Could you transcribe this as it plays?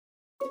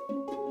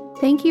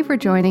Thank you for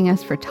joining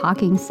us for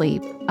Talking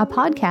Sleep, a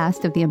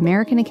podcast of the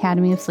American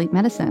Academy of Sleep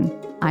Medicine.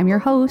 I'm your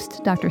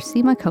host, Dr.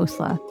 Seema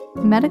Khosla,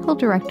 Medical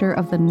Director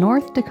of the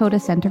North Dakota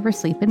Center for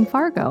Sleep in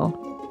Fargo.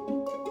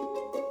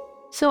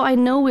 So I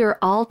know we're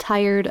all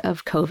tired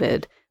of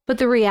COVID, but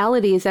the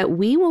reality is that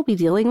we will be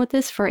dealing with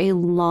this for a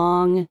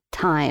long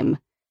time.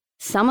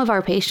 Some of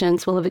our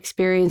patients will have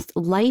experienced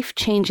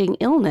life-changing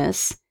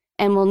illness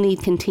and will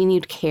need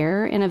continued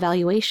care and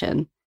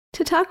evaluation.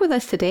 To talk with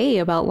us today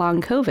about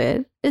long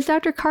COVID is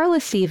Dr.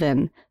 Carla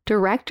Stephen,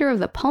 Director of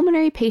the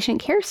Pulmonary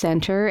Patient Care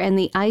Center and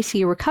the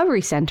ICU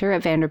Recovery Center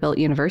at Vanderbilt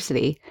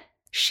University.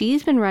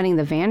 She's been running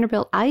the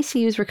Vanderbilt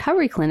ICU's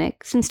Recovery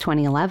Clinic since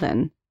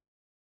 2011.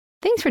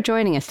 Thanks for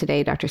joining us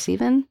today, Dr.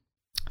 Stephen.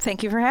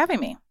 Thank you for having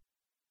me.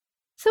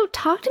 So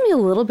talk to me a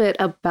little bit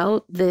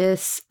about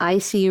this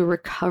ICU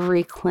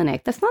Recovery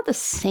Clinic. That's not the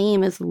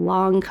same as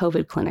long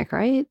COVID clinic,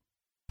 right?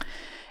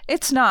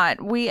 It's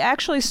not. We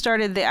actually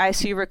started the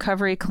ICU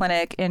Recovery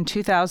Clinic in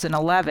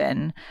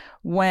 2011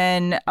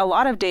 when a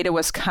lot of data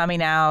was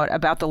coming out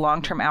about the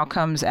long-term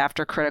outcomes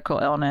after critical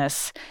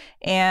illness.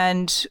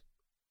 And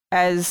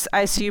as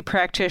ICU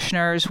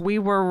practitioners, we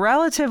were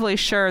relatively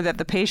sure that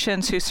the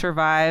patients who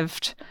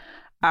survived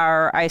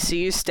our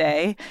ICU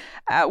stay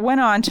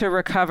went on to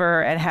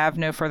recover and have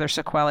no further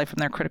sequelae from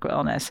their critical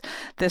illness.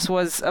 This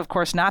was, of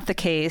course, not the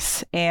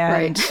case.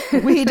 And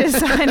we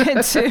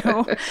decided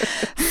to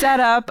set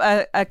up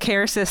a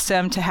care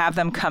system to have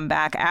them come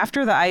back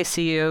after the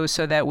ICU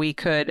so that we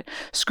could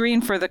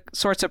screen for the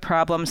sorts of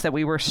problems that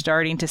we were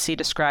starting to see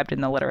described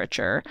in the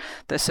literature,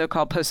 the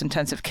so-called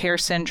post-intensive care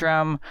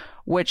syndrome,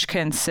 which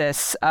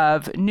consists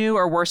of new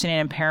or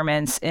worsening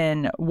impairments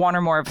in one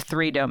or more of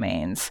three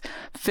domains: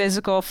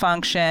 physical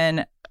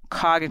function,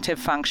 cognitive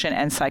function,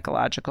 and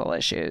psychological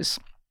issues.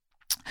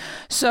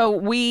 So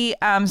we,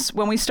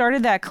 when we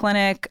started that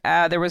clinic,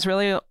 there was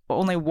really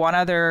only one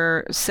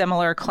other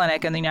similar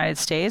clinic in the United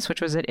States,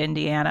 which was at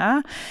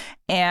Indiana.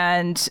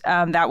 And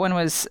that one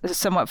was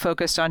somewhat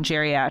focused on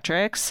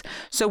geriatrics.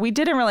 So we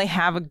didn't really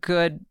have a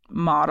good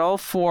model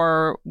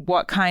for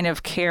what kind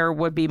of care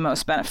would be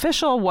most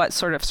beneficial, what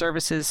sort of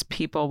services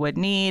people would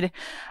need.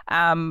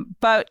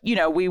 But, you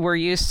know, we were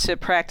used to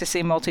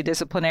practicing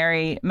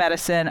multidisciplinary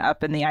medicine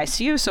up in the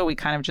ICU. So we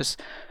kind of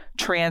just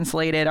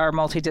translated our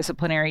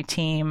multidisciplinary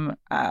team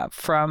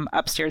from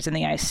upstairs in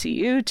the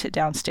ICU to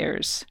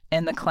downstairs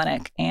in the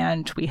clinic.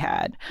 And we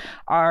had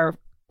our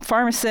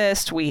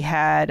pharmacist, we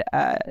had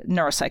a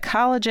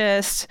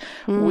neuropsychologist,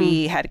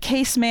 we had a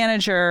case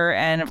manager,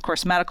 and of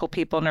course, medical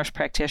people, nurse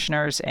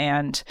practitioners,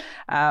 and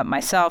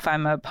myself.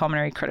 I'm a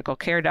pulmonary critical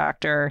care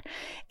doctor.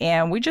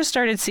 And we just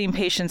started seeing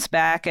patients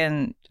back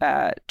and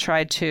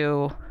tried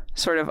to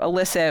sort of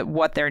elicit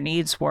what their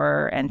needs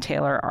were and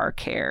tailor our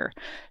care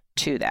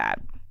to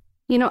that.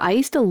 You know, I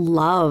used to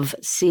love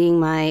seeing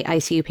my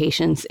ICU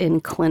patients in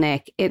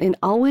clinic. It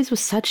always was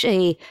such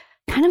a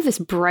kind of this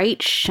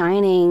bright,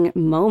 shining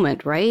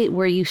moment, right?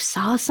 Where you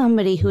saw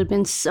somebody who had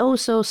been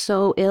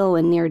so ill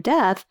and near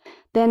death,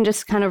 then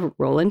just kind of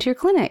roll into your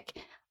clinic.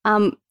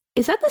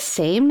 Is that the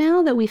same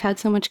now that we've had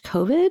so much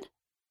COVID?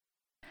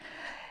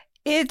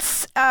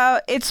 It's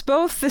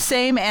both the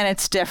same and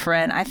it's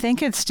different. I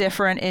think it's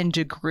different in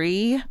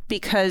degree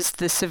because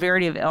the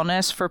severity of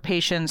illness for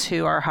patients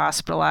who are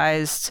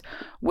hospitalized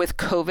with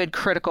COVID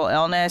critical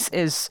illness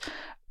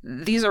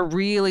these are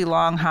really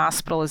long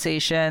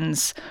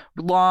hospitalizations,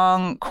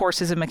 long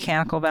courses of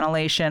mechanical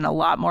ventilation, a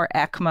lot more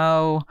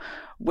ECMO,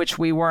 which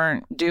we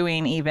weren't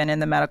doing even in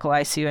the medical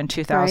ICU in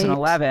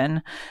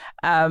 2011.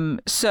 Right.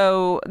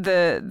 So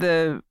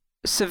the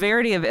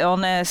severity of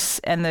illness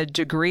and the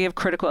degree of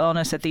critical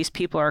illness that these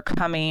people are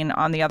coming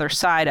on the other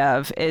side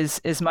of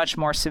is much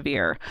more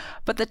severe.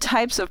 But the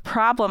types of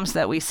problems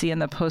that we see in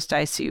the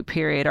post-ICU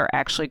period are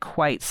actually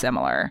quite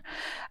similar.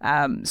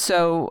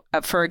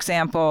 For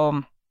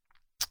example,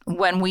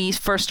 when we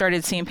first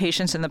started seeing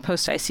patients in the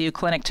post-ICU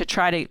clinic to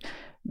try to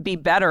be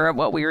better at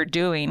what we were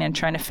doing and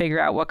trying to figure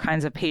out what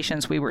kinds of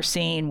patients we were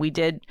seeing, we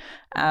did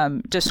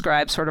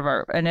describe sort of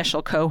our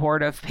initial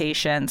cohort of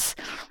patients,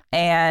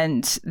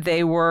 and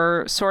they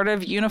were sort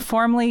of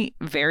uniformly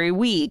very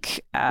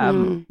weak.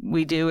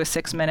 We do a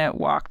 6-minute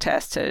walk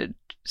test to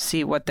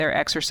see what their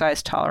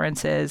exercise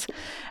tolerance is.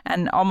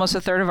 And almost a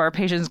third of our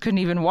patients couldn't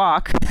even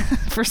walk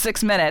for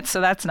 6 minutes.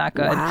 So that's not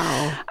good.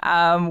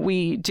 Wow.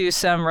 We do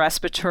some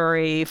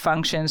respiratory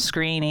function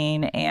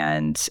screening,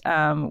 and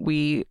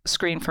we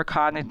screen for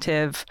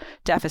cognitive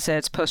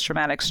deficits,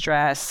 post-traumatic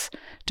stress,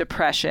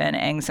 depression,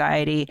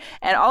 anxiety.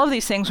 And all of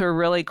these things were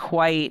really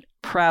quite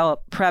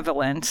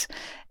prevalent.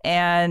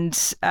 And,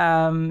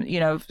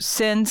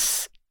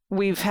 since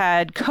we've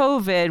had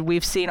COVID,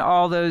 we've seen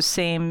all those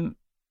same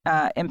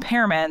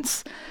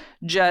impairments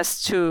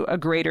just to a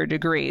greater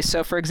degree.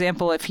 So, for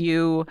example, if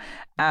you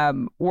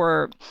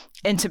were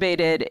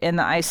intubated in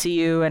the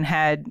ICU and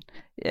had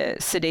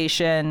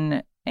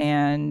sedation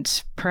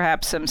and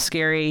perhaps some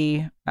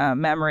scary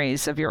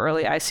memories of your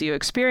early ICU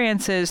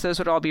experiences, those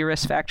would all be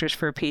risk factors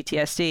for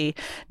PTSD.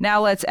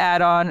 Now let's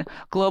add on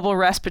global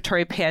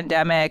respiratory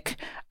pandemic,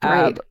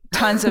 right.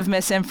 Tons of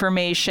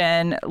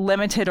misinformation,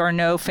 limited or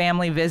no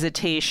family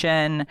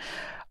visitation.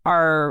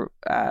 Our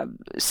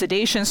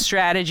sedation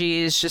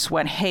strategies just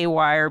went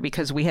haywire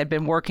because we had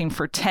been working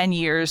for 10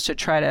 years to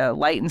try to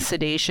lighten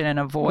sedation and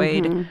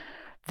avoid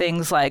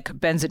things like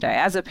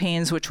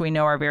benzodiazepines, which we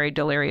know are very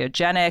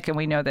deliriogenic. And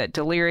we know that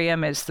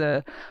delirium is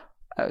the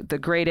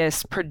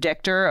greatest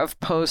predictor of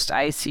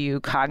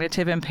post-ICU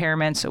cognitive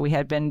impairment. So we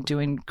had been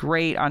doing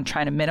great on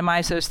trying to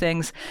minimize those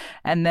things.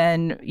 And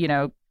then,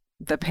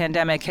 the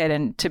pandemic hit,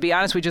 and to be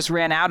honest, we just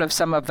ran out of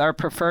some of our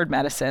preferred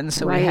medicines.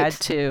 So we had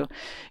to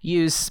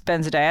use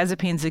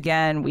benzodiazepines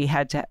again. We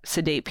had to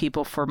sedate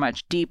people for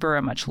much deeper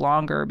and much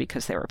longer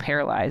because they were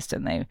paralyzed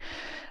and they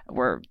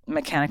were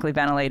mechanically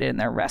ventilated and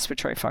their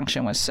respiratory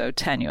function was so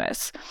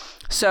tenuous.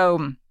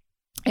 So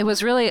it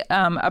was really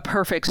a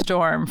perfect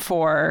storm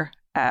for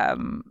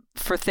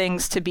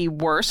things to be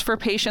worse for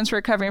patients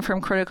recovering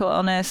from critical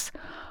illness.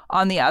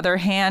 On the other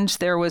hand,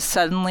 there was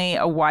suddenly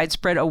a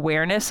widespread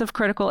awareness of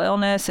critical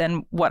illness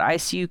and what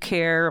ICU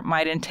care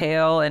might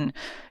entail. And,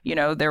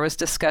 there was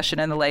discussion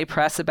in the lay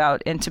press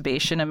about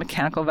intubation and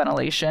mechanical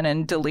ventilation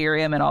and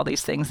delirium and all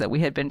these things that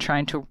we had been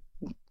trying to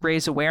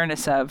raise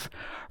awareness of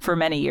for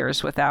many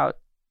years without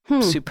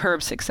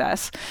superb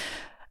success.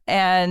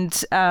 And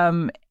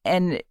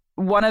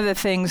one of the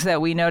things that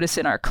we noticed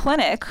in our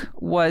clinic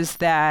was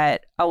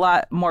that a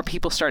lot more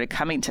people started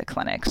coming to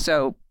clinic.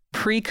 So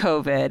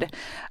pre-COVID,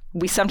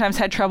 we sometimes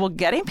had trouble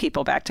getting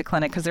people back to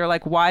clinic because they're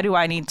like, why do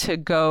I need to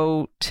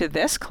go to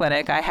this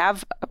clinic? I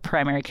have a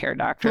primary care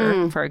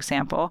doctor, for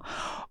example,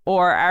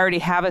 or I already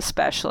have a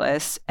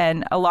specialist.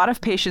 And a lot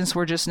of patients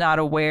were just not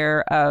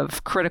aware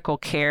of critical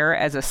care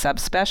as a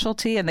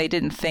subspecialty, and they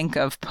didn't think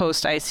of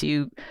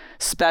post-ICU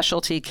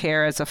specialty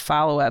care as a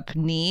follow-up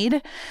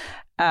need.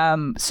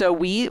 So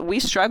we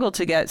struggled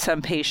to get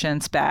some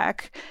patients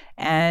back,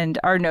 and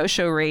our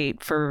no-show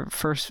rate for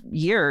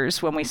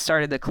years when we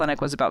started the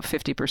clinic was about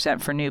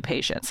 50% for new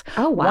patients.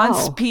 Oh, wow.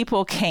 Once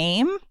people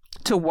came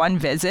to one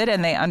visit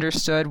and they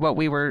understood what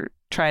we were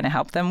trying to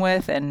help them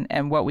with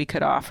and what we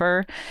could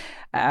offer,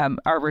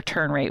 our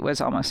return rate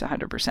was almost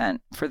 100%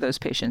 for those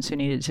patients who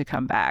needed to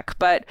come back.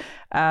 But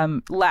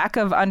lack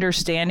of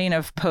understanding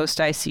of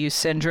post-ICU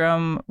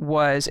syndrome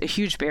was a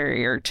huge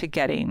barrier to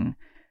getting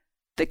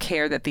the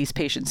care that these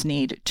patients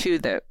need to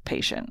the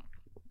patient.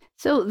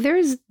 So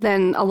there's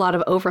then a lot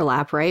of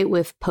overlap, right,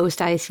 with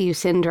post-ICU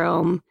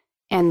syndrome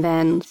and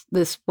then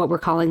this, what we're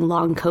calling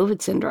long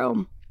COVID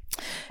syndrome.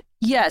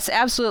 Yes,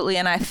 absolutely.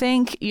 And I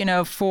think,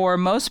 for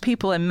most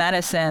people in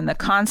medicine, the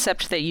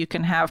concept that you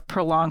can have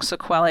prolonged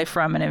sequelae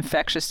from an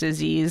infectious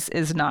disease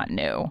is not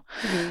new.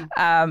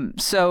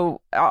 So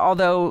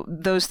although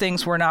those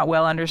things were not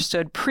well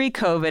understood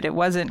pre-COVID, it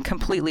wasn't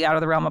completely out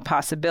of the realm of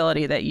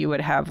possibility that you would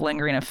have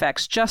lingering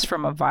effects just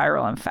from a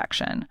viral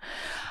infection.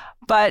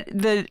 But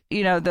the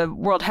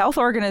World Health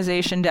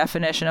Organization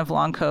definition of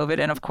long COVID,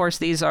 and of course,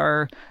 these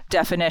are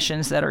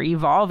definitions that are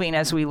evolving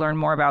as we learn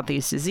more about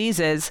these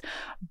diseases.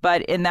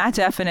 But in that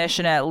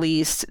definition, at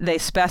least, they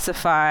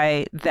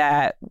specify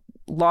that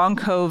long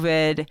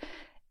COVID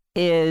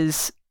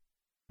is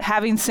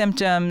having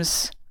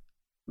symptoms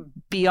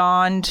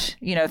beyond,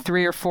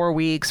 3 or 4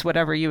 weeks,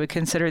 whatever you would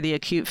consider the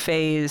acute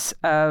phase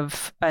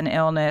of an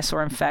illness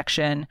or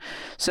infection.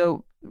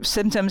 So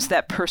symptoms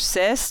that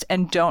persist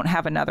and don't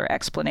have another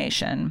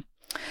explanation.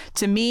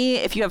 To me,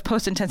 if you have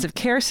post-intensive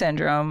care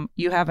syndrome,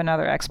 you have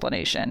another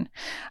explanation.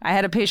 I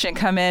had a patient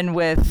come in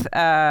with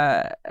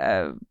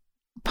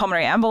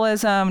pulmonary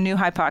embolism, new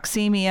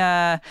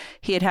hypoxemia.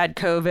 He had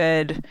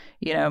COVID,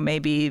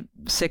 maybe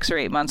 6 or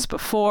 8 months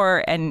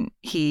before, and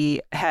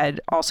he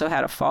had also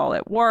had a fall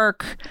at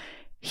work.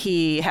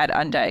 He had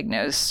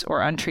undiagnosed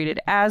or untreated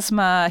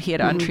asthma. He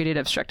had untreated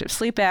obstructive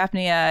sleep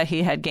apnea.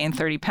 He had gained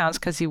 30 pounds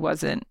because he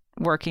wasn't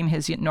working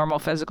his normal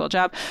physical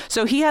job.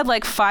 So he had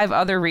like 5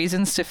 other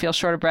reasons to feel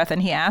short of breath.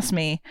 And he asked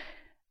me,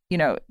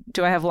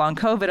 do I have long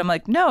COVID? I'm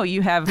like, no,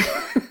 you have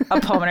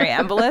a pulmonary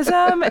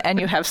embolism and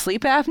you have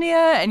sleep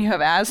apnea and you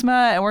have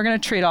asthma, and we're going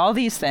to treat all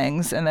these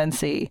things and then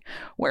see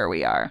where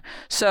we are.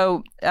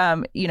 So,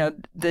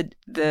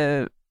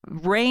 the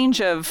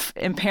range of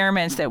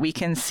impairments that we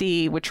can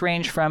see, which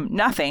range from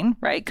nothing,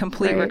 right,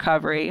 complete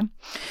recovery,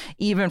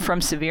 even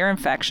from severe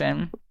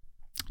infection,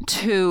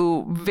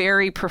 to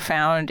very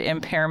profound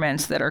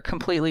impairments that are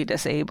completely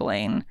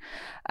disabling,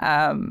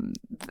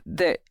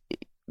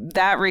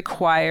 that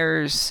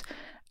requires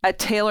a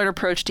tailored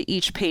approach to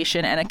each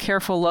patient and a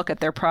careful look at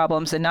their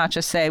problems, and not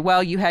just say,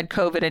 well, you had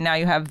COVID and now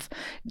you have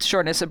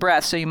shortness of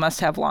breath, so you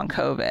must have long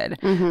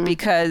COVID.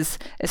 Because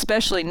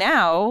especially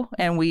now,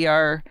 and we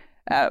are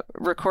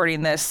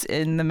recording this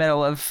in the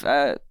middle of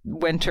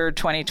winter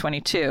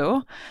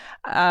 2022.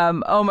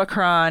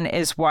 Omicron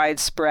is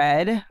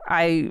widespread.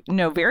 I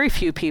know very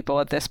few people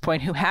at this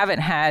point who haven't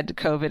had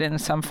COVID in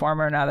some form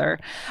or another.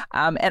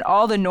 And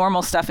all the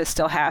normal stuff is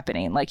still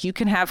happening. Like you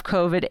can have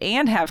COVID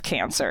and have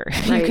cancer.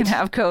 Right. You can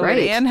have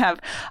COVID and have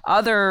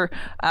other,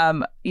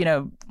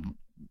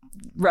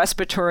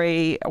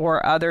 respiratory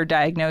or other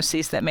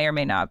diagnoses that may or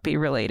may not be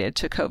related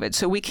to COVID.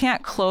 So we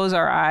can't close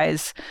our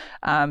eyes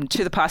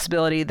to the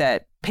possibility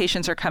that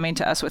patients are coming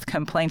to us with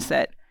complaints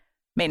that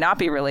may not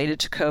be related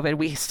to COVID.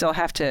 We still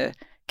have to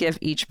give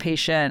each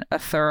patient a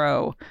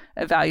thorough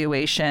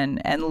evaluation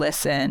and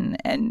listen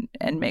and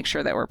make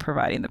sure that we're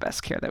providing the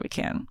best care that we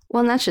can.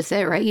 Well, and that's just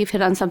it, right? You've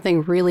hit on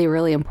something really,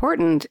 really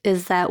important,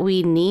 is that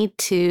we need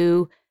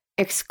to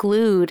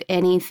exclude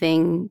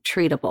anything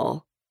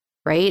treatable,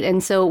 right?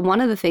 And so one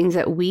of the things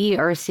that we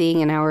are seeing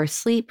in our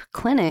sleep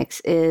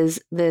clinics is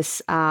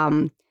this,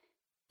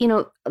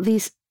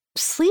 these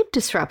sleep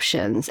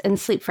disruptions and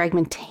sleep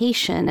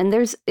fragmentation. And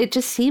it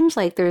just seems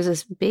like there's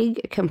this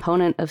big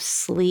component of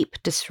sleep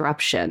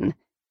disruption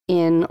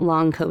in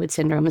long COVID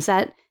syndrome. Is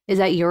that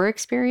your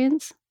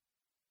experience?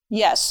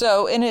 Yes.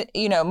 So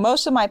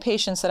most of my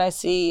patients that I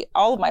see,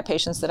 all of my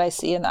patients that I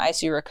see in the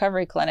ICU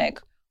recovery clinic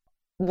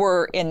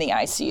were in the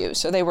ICU.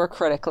 So they were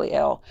critically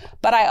ill.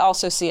 But I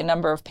also see a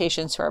number of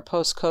patients who are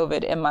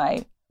post-COVID in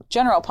my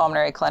general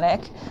pulmonary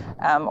clinic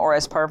or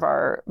as part of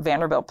our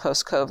Vanderbilt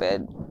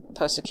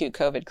post-acute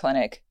COVID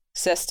clinic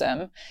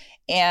system.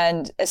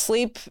 And a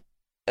sleep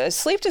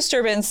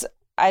disturbance,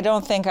 I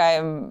don't think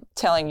I'm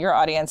telling your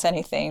audience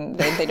anything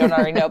they don't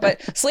already know,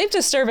 but sleep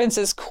disturbance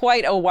is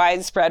quite a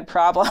widespread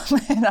problem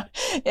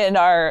in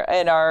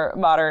our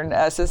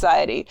modern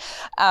society.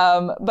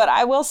 But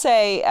I will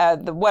say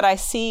what I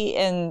see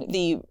in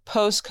the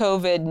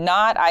post-COVID,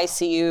 not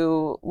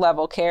ICU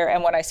level care,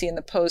 and what I see in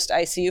the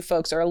post-ICU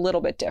folks are a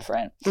little bit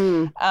different.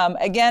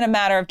 Again, a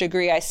matter of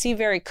degree. I see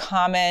very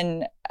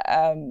common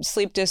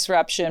sleep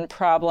disruption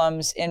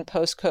problems in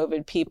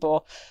post-COVID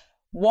people.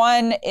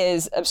 One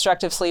is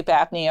obstructive sleep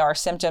apnea or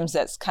symptoms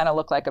that kind of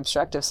look like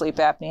obstructive sleep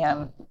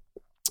apnea.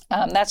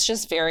 That's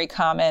just very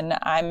common.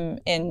 I'm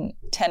in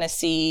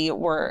Tennessee.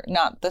 We're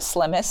not the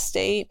slimmest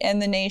state in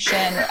the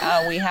nation.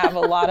 We have a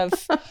lot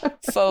of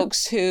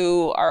folks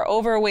who are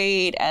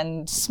overweight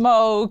and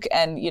smoke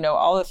and,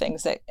 all the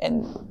things that,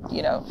 and,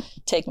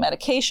 take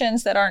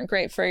medications that aren't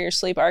great for your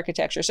sleep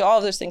architecture. So all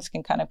of those things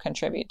can kind of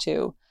contribute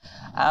to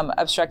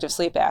obstructive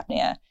sleep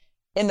apnea.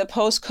 In the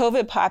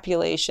post-COVID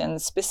population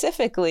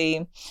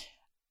specifically,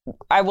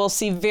 I will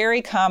see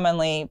very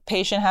commonly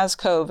patient has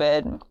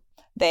COVID.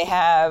 They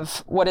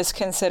have what is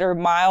considered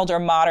mild or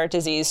moderate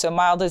disease. So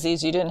mild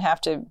disease, you didn't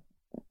have to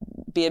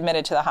be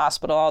admitted to the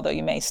hospital, although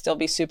you may still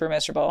be super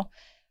miserable.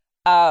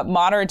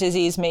 Moderate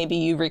disease, maybe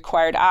you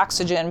required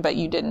oxygen, but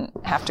you didn't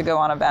have to go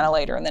on a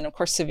ventilator. And then, of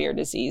course, severe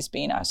disease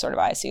being a sort of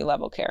ICU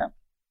level care.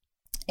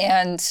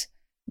 And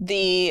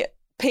the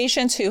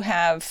patients who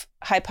have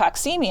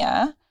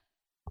hypoxemia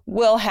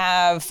will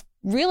have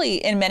really,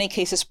 in many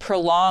cases,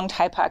 prolonged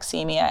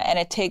hypoxemia, and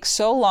it takes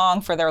so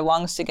long for their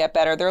lungs to get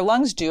better. Their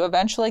lungs do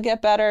eventually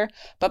get better,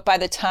 but by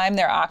the time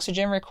their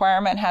oxygen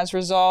requirement has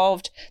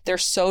resolved, they're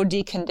so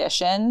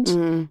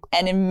deconditioned,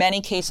 and in many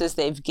cases,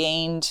 they've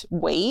gained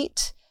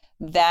weight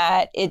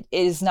that it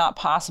is not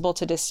possible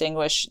to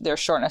distinguish their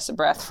shortness of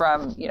breath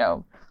from,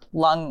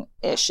 lung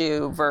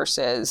issue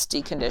versus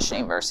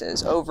deconditioning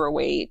versus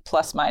overweight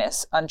plus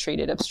minus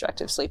untreated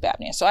obstructive sleep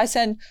apnea. So I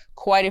send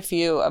quite a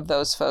few of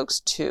those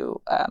folks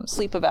to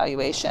sleep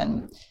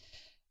evaluation.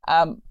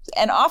 And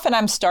often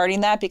I'm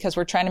starting that because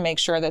we're trying to make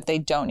sure that they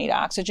don't need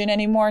oxygen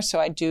anymore. So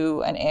I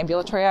do an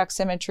ambulatory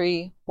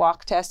oximetry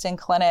walk test in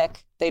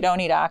clinic. They don't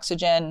need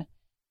oxygen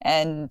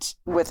and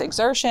with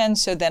exertion.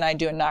 So then I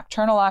do a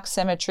nocturnal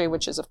oximetry,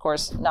 which is, of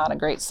course, not a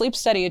great sleep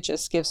study. It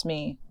just gives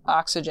me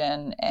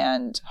oxygen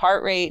and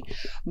heart rate.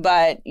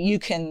 But you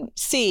can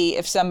see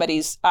if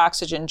somebody's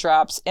oxygen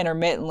drops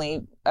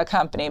intermittently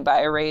accompanied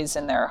by a raise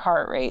in their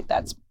heart rate,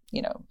 that's,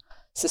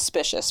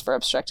 suspicious for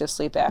obstructive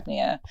sleep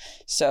apnea.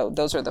 So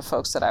those are the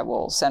folks that I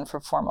will send for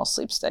formal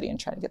sleep study and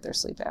try to get their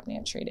sleep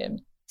apnea treated.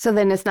 So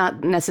then it's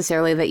not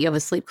necessarily that you have a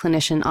sleep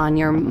clinician on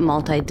your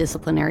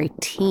multidisciplinary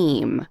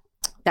team.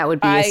 That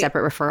would be a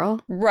separate referral?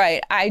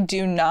 Right. I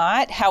do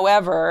not.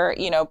 However,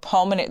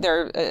 pulmonary,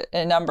 there are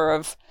a number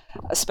of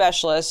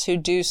specialists who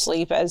do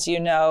sleep, as you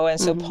know, and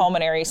so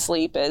pulmonary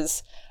sleep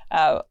is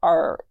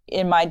are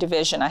in my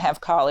division. I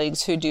have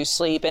colleagues who do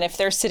sleep, and if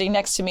they're sitting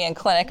next to me in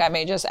clinic, I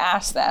may just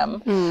ask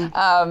them.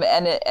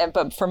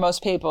 But for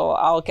most people,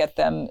 I'll get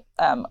them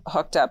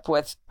hooked up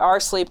with our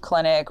sleep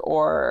clinic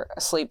or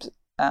a sleep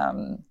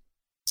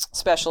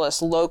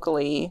specialist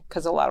locally,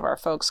 because a lot of our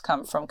folks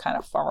come from kind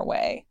of far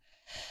away.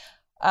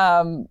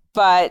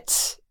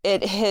 But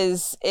it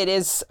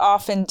is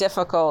often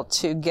difficult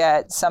to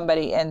get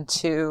somebody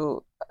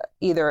into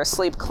either a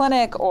sleep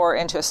clinic or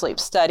into a sleep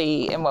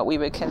study in what we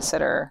would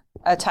consider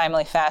a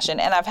timely fashion.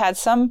 And I've had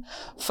some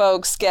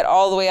folks get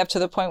all the way up to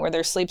the point where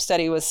their sleep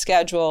study was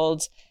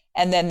scheduled,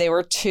 and then they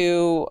were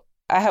too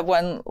I had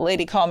one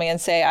lady call me and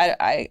say,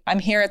 I'm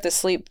here at the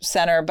sleep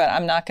center, but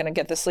I'm not going to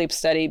get the sleep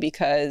study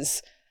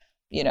because,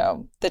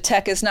 the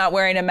tech is not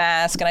wearing a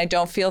mask and I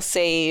don't feel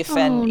safe.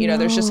 And,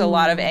 there's just a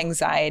lot of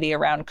anxiety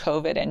around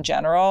COVID in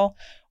general,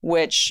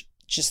 which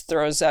just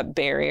throws up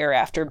barrier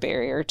after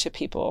barrier to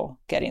people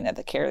getting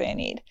the care they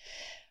need.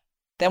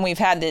 Then we've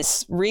had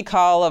this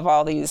recall of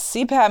all these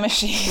CPAP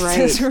machines. Right.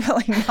 It's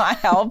really not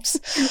helped.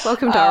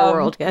 Welcome to our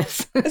world,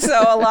 guys.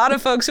 So a lot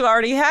of folks who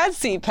already had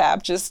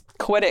CPAP just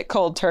quit it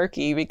cold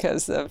turkey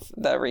because of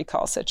the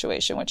recall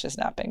situation, which has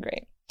not been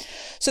great.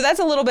 So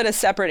that's a little bit of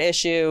separate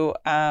issue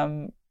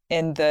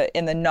in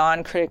the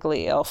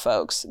non-critically ill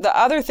folks. The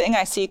other thing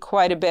I see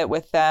quite a bit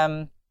with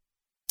them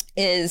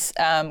is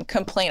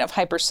complaint of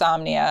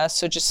hypersomnia,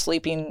 so just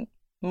sleeping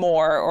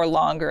more or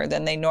longer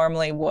than they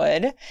normally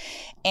would.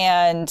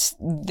 And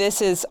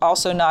this is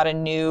also not a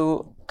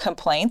new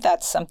complaint.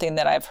 That's something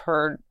that I've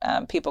heard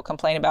people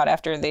complain about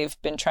after they've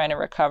been trying to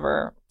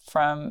recover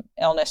from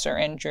illness or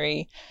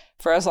injury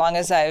for as long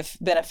as I've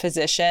been a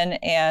physician.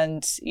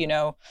 And,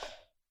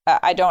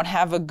 I don't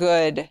have a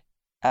good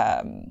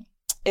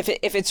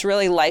if it's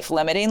really life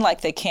limiting,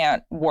 like they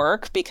can't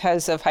work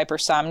because of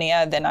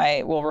hypersomnia, then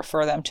I will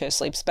refer them to a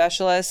sleep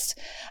specialist.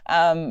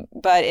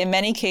 But in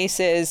many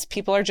cases,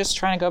 people are just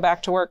trying to go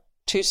back to work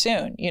too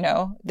soon.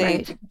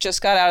 They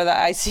just got out of the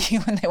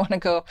ICU and they want to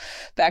go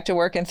back to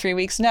work in 3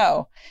 weeks.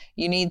 No,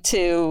 you need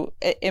to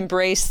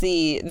embrace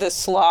the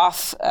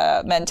sloth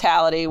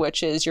mentality,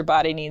 which is your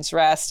body needs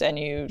rest and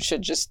you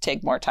should just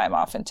take more time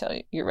off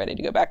until you're ready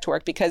to go back to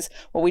work. Because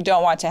what we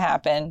don't want to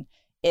happen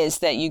is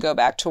that you go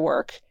back to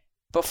work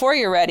before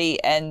you're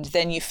ready and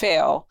then you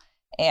fail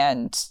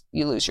and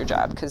you lose your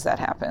job, because that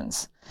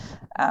happens.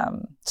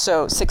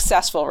 So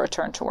successful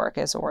return to work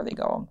is a worthy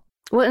goal.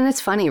 Well, and it's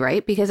funny,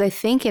 right? Because I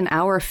think in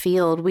our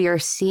field, we are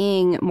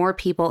seeing more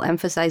people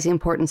emphasize the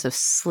importance of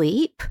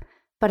sleep,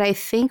 but I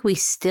think we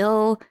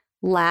still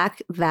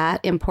lack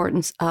that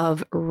importance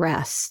of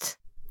rest.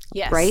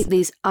 Yes. Right?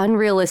 These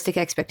unrealistic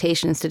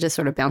expectations to just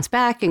sort of bounce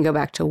back and go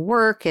back to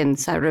work and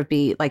sort of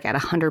be like at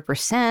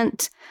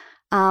 100%.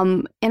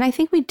 And I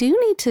think we do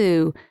need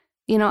to,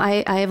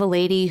 I have a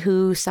lady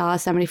who saw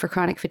somebody for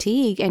chronic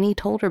fatigue and he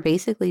told her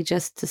basically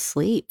just to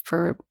sleep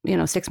for,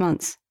 6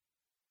 months,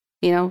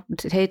 to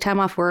take time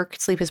off work,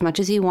 sleep as much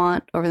as you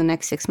want over the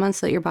next 6 months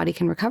so that your body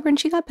can recover. And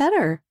she got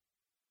better.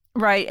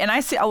 Right. And I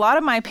see a lot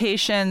of my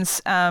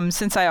patients,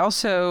 since I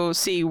also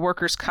see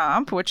workers'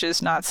 comp, which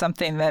is not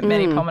something that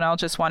many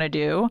pulmonologists want to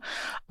do.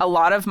 A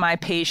lot of my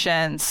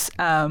patients,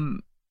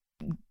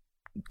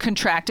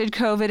 contracted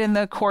COVID in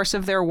the course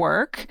of their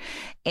work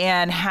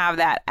and have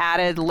that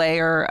added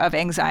layer of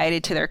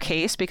anxiety to their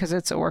case because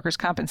it's a workers'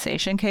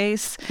 compensation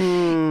case.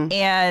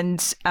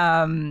 And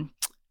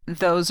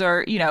those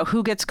are,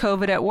 who gets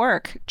COVID at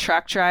work?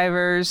 Truck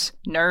drivers,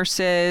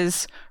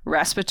 nurses,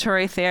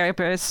 respiratory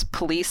therapists,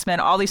 policemen,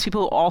 all these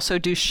people who also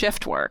do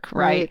shift work,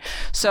 right?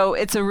 So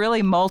it's a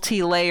really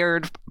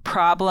multi-layered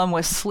problem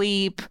with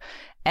sleep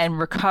and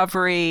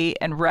recovery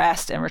and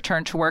rest and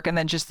return to work, and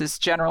then just this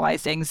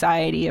generalized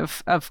anxiety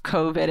of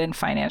COVID and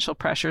financial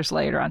pressures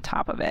later on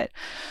top of it.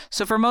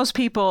 So for most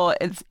people,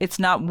 it's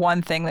not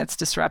one thing that's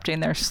disrupting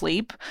their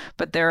sleep,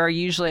 but there are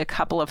usually a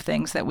couple of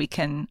things that we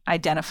can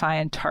identify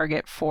and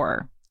target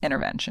for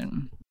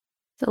intervention.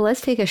 So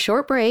let's take a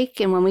short break,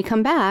 and when we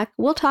come back,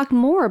 we'll talk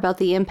more about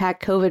the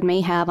impact COVID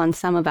may have on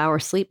some of our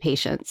sleep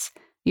patients.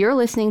 You're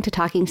listening to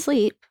Talking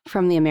Sleep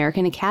from the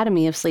American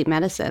Academy of Sleep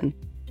Medicine.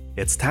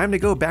 It's time to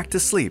go back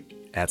to sleep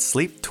at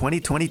Sleep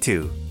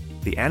 2022.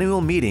 The annual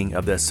meeting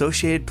of the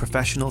Associated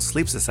Professional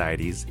Sleep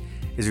Societies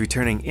is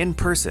returning in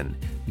person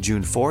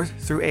June 4th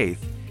through 8th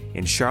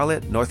in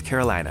Charlotte, North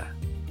Carolina.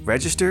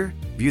 Register,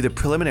 view the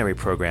preliminary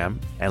program,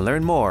 and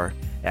learn more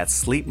at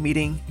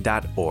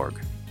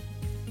sleepmeeting.org.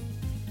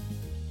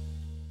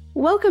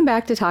 Welcome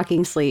back to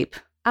Talking Sleep.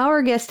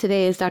 Our guest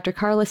today is Dr.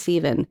 Carla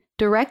Sievin,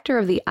 Director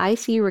of the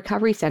ICU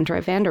Recovery Center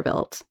at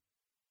Vanderbilt.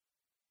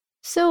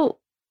 So,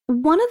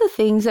 one of the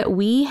things that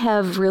we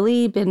have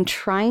really been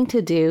trying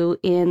to do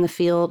in the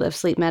field of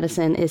sleep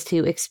medicine is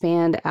to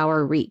expand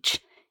our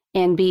reach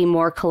and be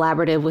more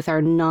collaborative with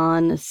our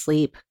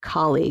non-sleep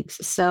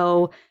colleagues.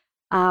 So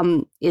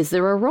is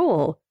there a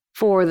role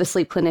for the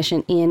sleep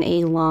clinician in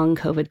a long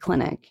COVID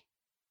clinic?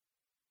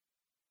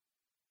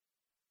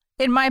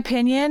 In my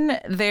opinion,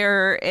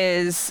 there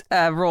is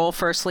a role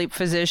for a sleep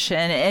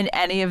physician in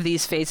any of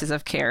these phases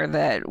of care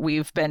that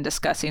we've been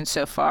discussing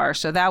so far.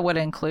 So that would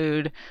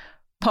include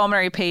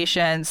pulmonary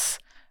patients,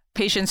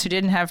 patients who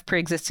didn't have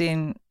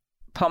pre-existing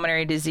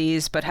pulmonary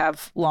disease but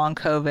have long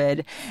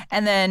COVID,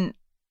 and then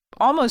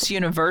almost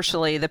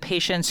universally, the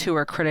patients who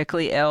are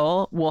critically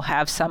ill will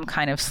have some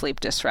kind of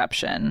sleep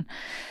disruption.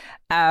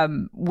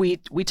 We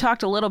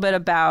talked a little bit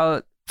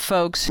about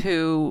folks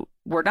who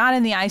were not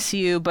in the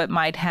ICU but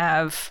might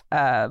have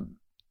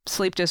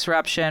sleep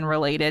disruption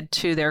related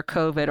to their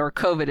COVID or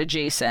COVID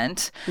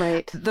adjacent.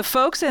 Right. The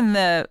folks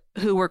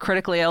who were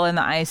critically ill in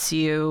the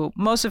ICU,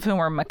 most of whom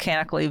were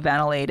mechanically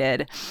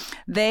ventilated,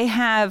 they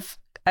have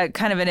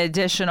kind of an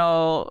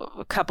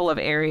additional couple of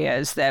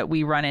areas that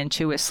we run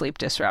into with sleep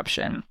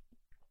disruption.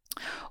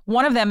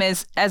 One of them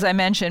is, as I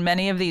mentioned,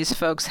 many of these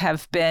folks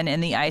have been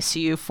in the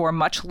ICU for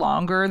much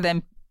longer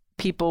than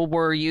people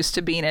were used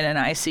to being in an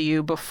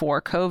ICU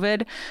before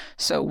COVID.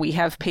 So we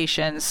have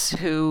patients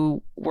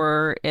who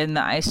were in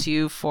the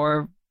ICU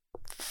for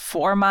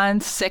 4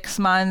 months, 6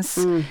 months,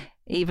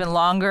 even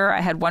longer.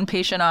 I had one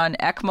patient on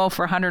ECMO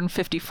for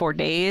 154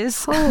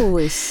 days.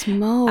 Holy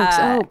smokes.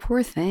 Oh,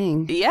 poor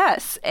thing.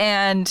 Yes.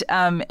 And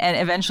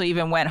eventually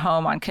even went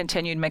home on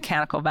continued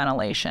mechanical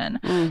ventilation.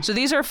 So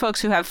these are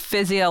folks who have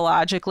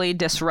physiologically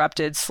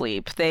disrupted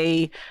sleep.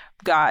 They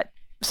got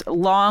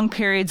long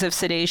periods of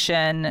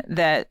sedation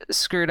that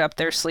screwed up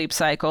their sleep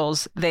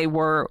cycles. They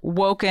were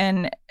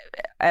woken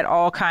at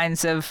all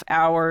kinds of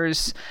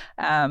hours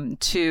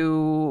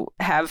to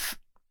have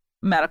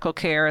medical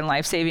care and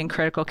life-saving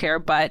critical care,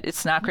 but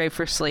it's not great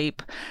for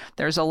sleep.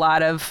 There's a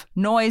lot of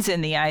noise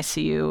in the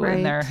ICU, right.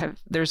 And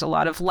there's a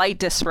lot of light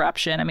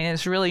disruption. I mean,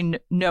 there's really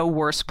no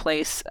worse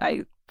place,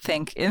 I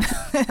think,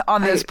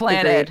 on this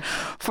planet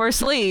for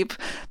sleep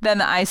than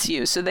the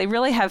ICU. So they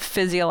really have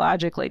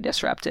physiologically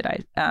disrupted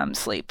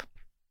sleep.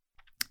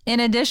 In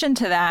addition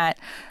to that,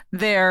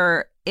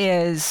 there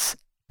is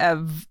a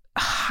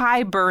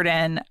high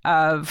burden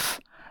of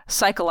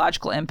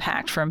psychological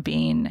impact from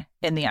being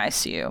in the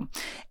ICU.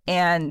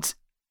 And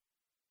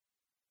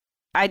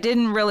I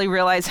didn't really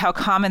realize how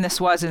common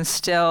this was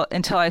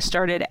until I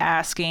started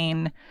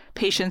asking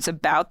patients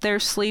about their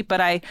sleep.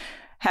 But I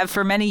have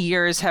for many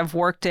years have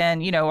worked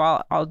in,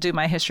 I'll do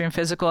my history and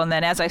physical. And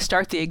then as I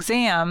start the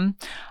exam,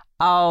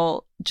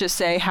 I'll just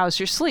say, how's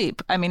your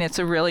sleep? I mean, it's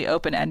a really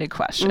open-ended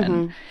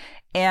question.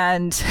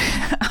 And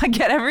I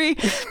get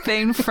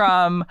everything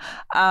from,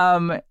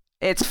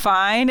 it's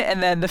fine.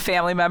 And then the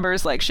family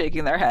members like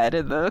shaking their head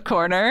in the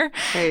corner,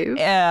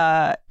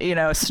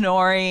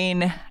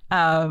 snoring,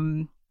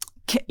 have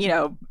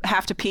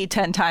to pee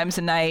 10 times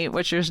a night,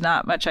 which there's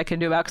not much I can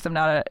do about because I'm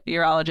not a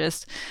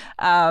urologist,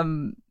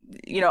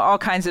 all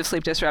kinds of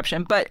sleep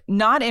disruption. But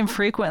not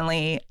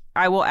infrequently,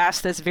 I will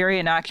ask this very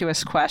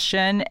innocuous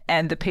question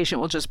and the patient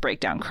will just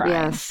break down crying.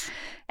 Yes.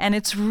 And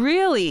it's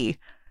really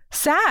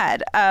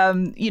sad,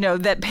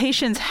 that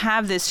patients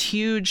have this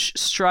huge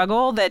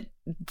struggle that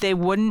they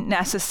wouldn't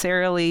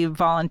necessarily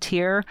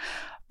volunteer.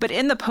 But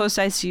in the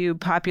post-ICU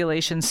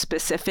population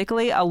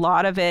specifically, a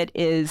lot of it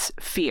is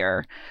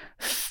fear,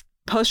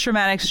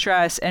 post-traumatic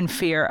stress and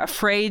fear,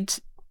 afraid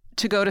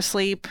to go to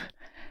sleep.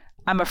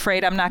 I'm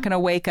afraid I'm not going to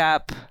wake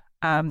up.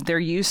 They're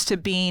used to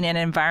being in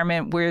an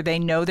environment where they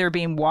know they're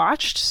being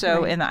watched.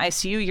 So in the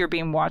ICU, you're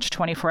being watched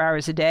 24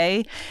 hours a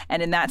day.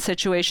 And in that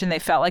situation, they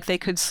felt like they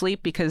could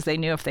sleep because they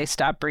knew if they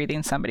stopped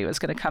breathing, somebody was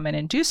going to come in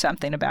and do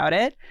something about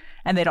it.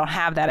 And they don't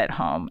have that at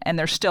home. And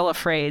they're still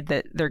afraid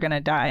that they're going to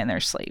die in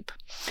their sleep.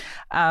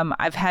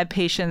 I've had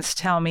patients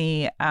tell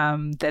me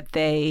that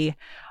they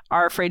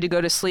are afraid to go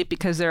to sleep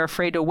because they're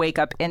afraid to wake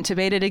up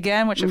intubated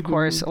again, which of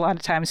course, a lot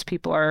of times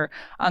people are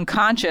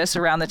unconscious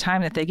around the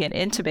time that they get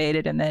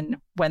intubated. And then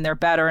when they're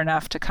better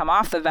enough to come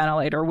off the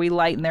ventilator, we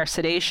lighten their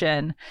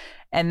sedation.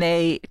 And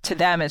to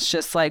them, it's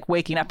just like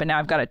waking up and now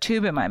I've got a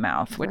tube in my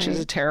mouth, which is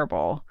a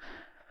terrible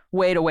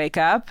way to wake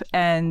up.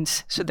 And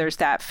so there's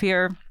that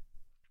fear.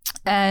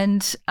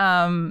 And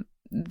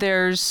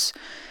there's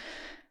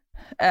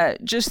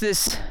just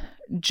this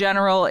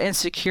general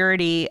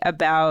insecurity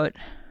about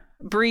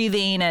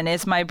breathing, and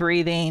is my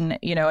breathing,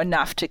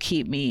 enough to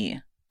keep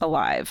me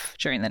alive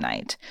during the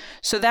night?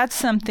 So that's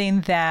something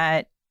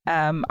that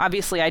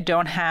obviously I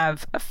don't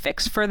have a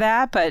fix for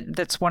that, but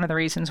that's one of the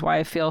reasons why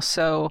I feel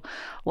so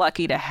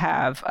lucky to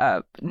have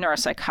a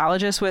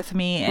neuropsychologist with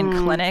me in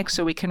clinic,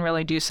 so we can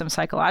really do some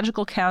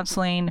psychological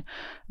counseling,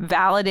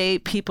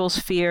 validate people's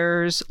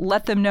fears,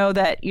 let them know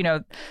that,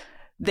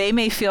 they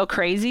may feel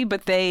crazy,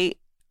 but they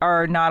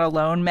are not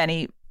alone.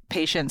 Many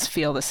patients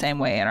feel the same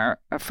way and are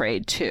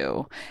afraid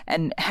too.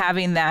 And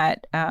having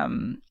that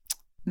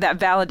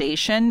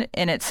validation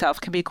in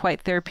itself can be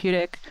quite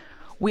therapeutic.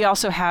 We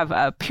also have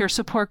a peer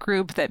support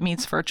group that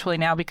meets virtually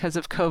now because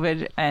of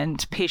COVID,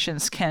 and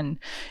patients can,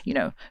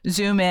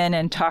 Zoom in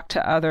and talk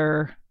to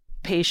other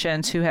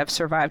patients who have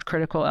survived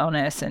critical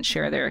illness and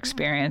share their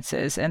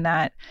experiences. And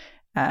that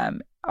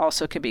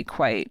also can be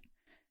quite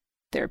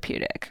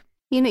therapeutic.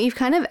 You've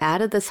kind of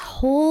added this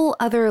whole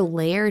other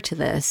layer to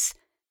this.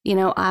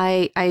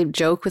 I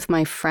joke with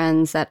my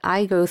friends that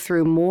I go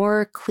through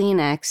more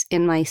Kleenex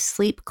in my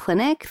sleep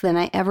clinic than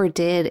I ever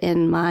did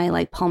in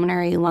my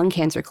pulmonary lung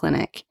cancer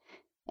clinic.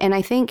 And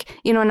I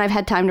think, and I've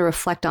had time to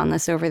reflect on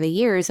this over the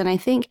years. And I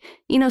think,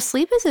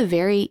 sleep is a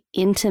very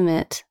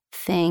intimate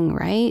thing,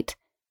 right?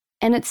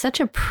 And it's such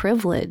a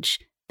privilege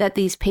that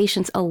these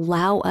patients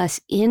allow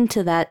us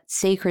into that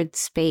sacred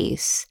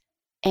space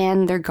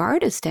and their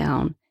guard is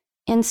down.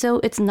 And so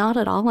it's not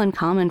at all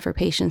uncommon for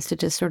patients to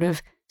just sort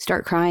of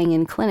start crying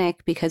in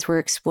clinic because we're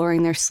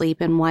exploring their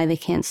sleep and why they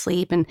can't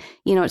sleep. And,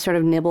 it sort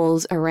of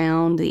nibbles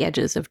around the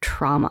edges of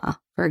trauma,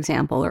 for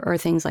example, or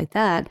things like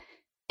that.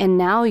 And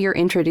now you're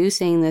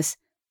introducing this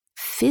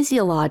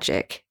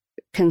physiologic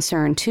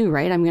concern too,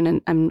 right? I'm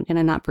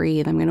gonna not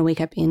breathe. I'm gonna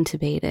wake up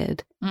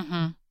intubated.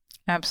 Mm-hmm.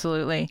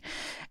 Absolutely.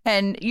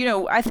 And,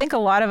 I think a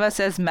lot of us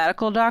as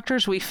medical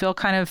doctors, we feel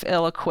kind of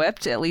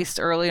ill-equipped, at least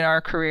early in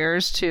our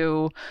careers,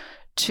 to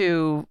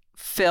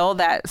fill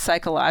that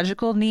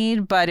psychological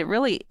need. But it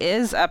really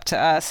is up to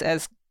us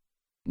as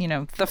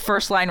the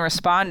first line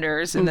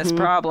responders in this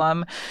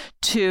problem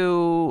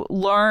to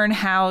learn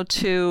how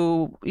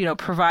to,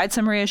 provide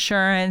some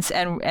reassurance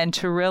and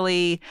to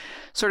really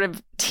sort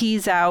of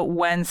tease out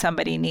when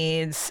somebody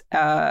needs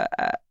a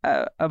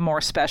more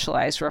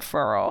specialized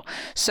referral.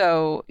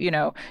 So,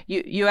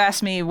 you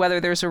asked me whether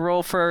there's a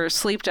role for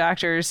sleep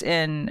doctors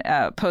in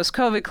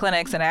post-COVID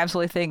clinics, and I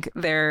absolutely think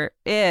there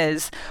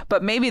is,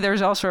 but maybe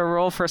there's also a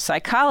role for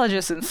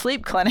psychologists in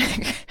sleep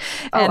clinic.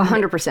 Oh,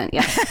 100%,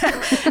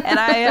 yes. And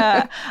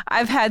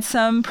I've had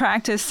some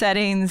practice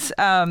settings,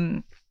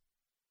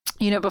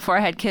 before I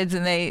had kids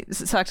and they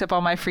sucked up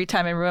all my free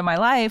time and ruined my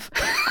life.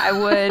 I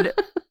would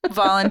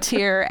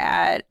volunteer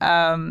at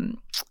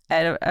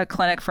a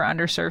clinic for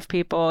underserved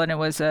people, and it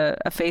was a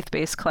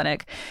faith-based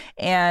clinic.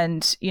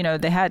 And,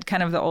 they had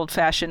kind of the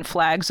old-fashioned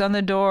flags on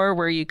the door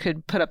where you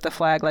could put up the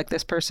flag like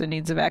this person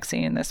needs a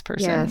vaccine, this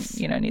person,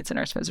 needs a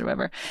nurse visit or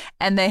whatever.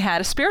 And they had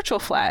a spiritual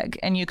flag,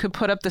 and you could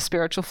put up the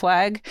spiritual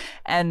flag,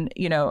 and,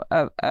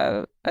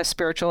 a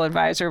spiritual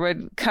advisor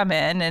would come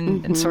in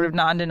and sort of in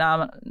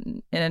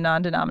a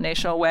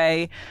non-denominational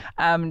way,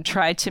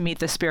 try to meet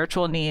the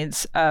spiritual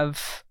needs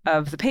of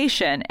the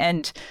patient.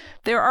 And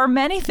there are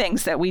many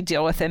things that we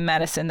deal with in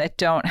medicine that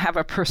don't have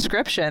a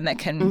prescription that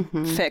can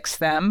fix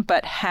them,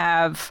 but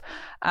have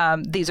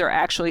these are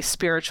actually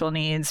spiritual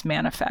needs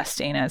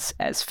manifesting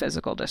as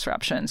physical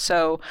disruption.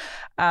 So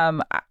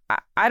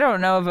I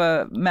don't know of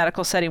a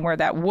medical setting where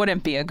that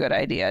wouldn't be a good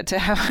idea to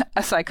have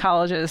a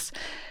psychologist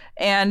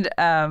and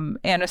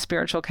a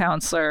spiritual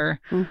counselor.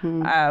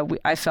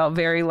 I felt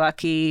very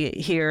lucky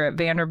here at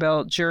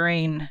Vanderbilt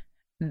during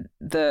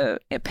the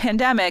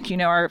pandemic.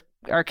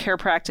 Our care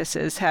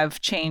practices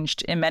have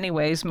changed in many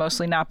ways,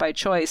 mostly not by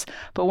choice.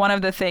 But one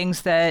of the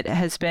things that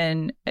has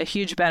been a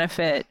huge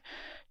benefit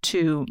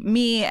to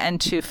me and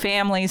to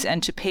families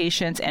and to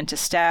patients and to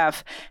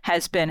staff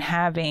has been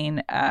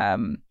having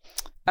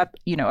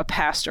a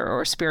pastor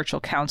or a spiritual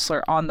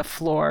counselor on the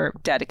floor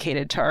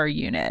dedicated to our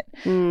unit.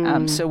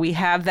 So we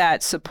have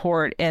that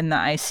support in the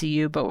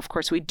ICU, but of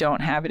course we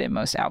don't have it in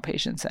most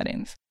outpatient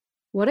settings.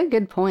 What a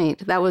good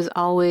point. They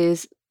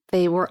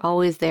were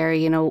always there,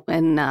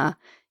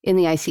 in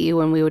the ICU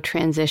when we would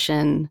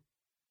transition,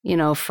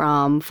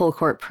 from full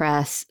court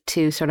press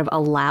to sort of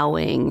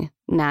allowing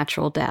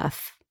natural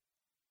death.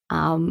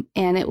 And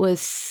it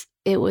was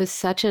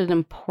such an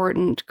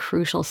important,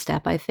 crucial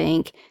step, I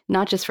think,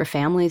 not just for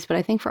families, but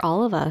I think for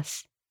all of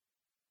us,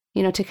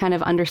 to kind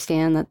of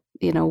understand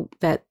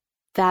that,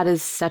 that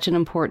is such an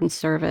important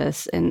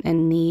service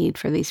and need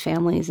for these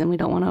families, and we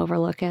don't want to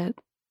overlook it.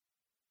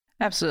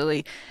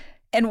 Absolutely.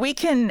 And we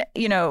can,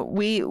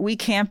 we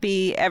can't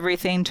be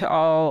everything to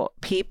all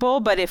people,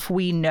 but if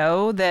we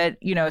know that,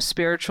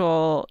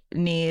 spiritual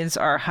needs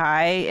are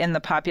high in the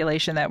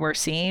population that we're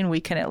seeing,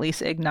 we can at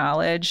least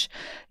acknowledge,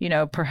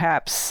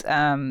 perhaps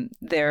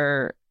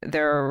there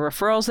are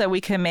referrals that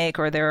we can make,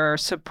 or there are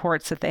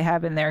supports that they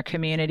have in their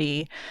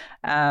community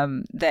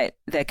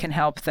that can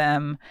help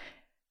them.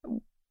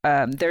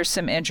 There's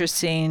some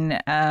interesting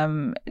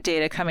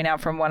data coming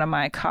out from one of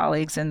my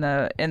colleagues in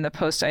the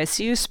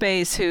post-ICU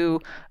space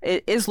who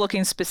is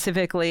looking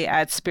specifically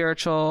at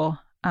spiritual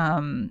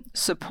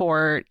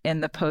support in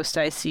the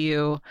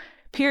post-ICU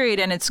period.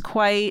 And it's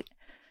quite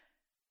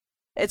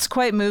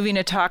moving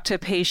to talk to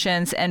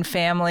patients and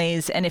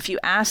families. And if you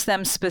ask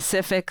them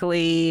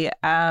specifically,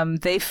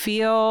 they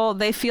feel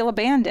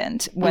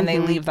abandoned when they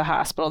leave the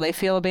hospital. They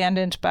feel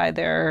abandoned by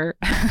their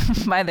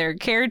by their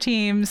care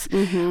teams,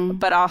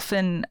 but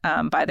often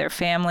by their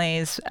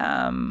families,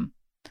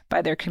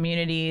 by their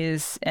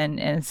communities, and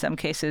in some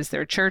cases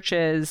their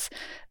churches.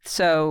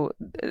 So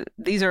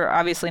these are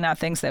obviously not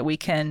things that we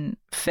can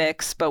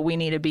fix, but we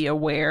need to be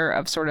aware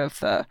of sort of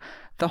the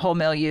whole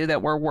milieu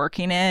that we're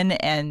working in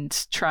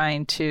and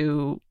trying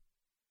to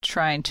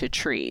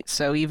treat.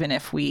 So even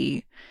if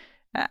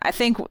I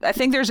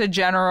think there's a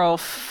general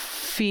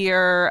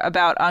fear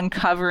about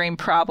uncovering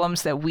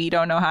problems that we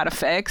don't know how to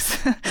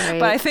fix. Right.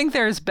 But I think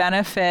there's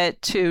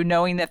benefit to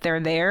knowing that they're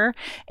there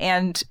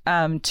and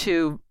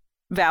to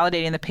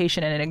validating the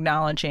patient and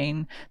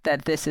acknowledging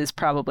that this is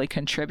probably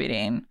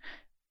contributing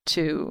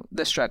to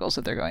the struggles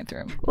that they're going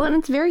through. Well, and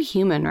it's very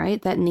human,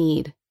 right? That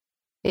need.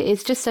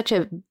 It's just such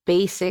a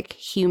basic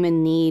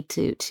human need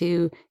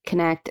to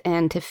connect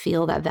and to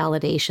feel that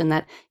validation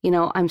that,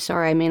 I'm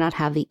sorry, I may not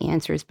have the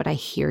answers, but I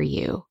hear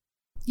you,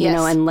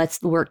 and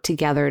let's work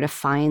together to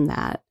find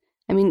that.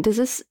 I mean, do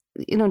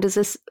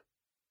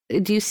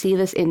you see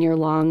this in your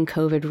long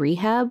COVID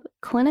rehab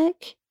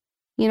clinic,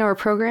 or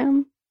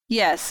program?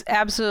 Yes,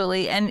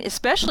 absolutely. And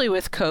especially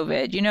with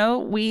COVID,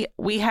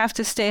 we have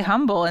to stay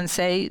humble and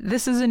say,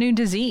 this is a new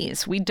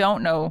disease. We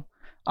don't know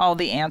all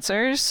the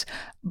answers,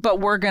 but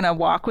we're going to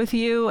walk with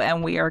you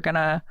and we are going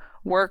to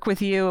work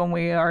with you, and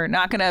we are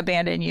not going to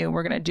abandon you.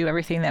 We're going to do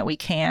everything that we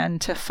can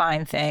to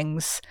find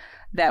things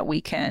that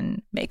we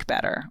can make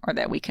better or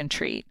that we can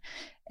treat.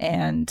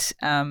 And,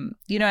 and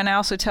I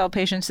also tell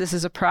patients this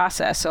is a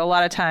process. So a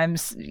lot of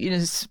times,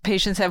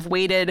 patients have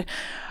waited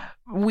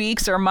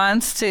weeks or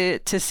months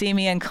to see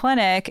me in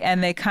clinic,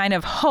 and they kind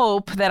of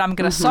hope that I'm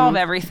going to solve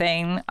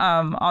everything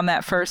on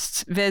that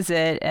first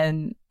visit.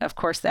 And of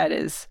course, that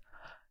is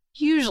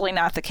usually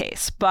not the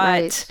case.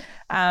 But,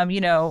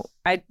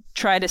 I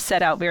try to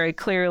set out very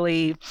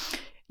clearly,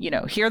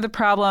 here are the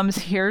problems.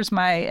 Here's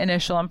my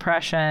initial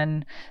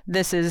impression.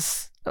 This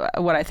is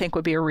what I think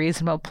would be a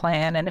reasonable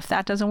plan. And if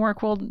that doesn't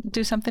work, we'll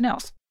do something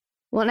else.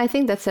 Well, and I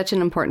think that's such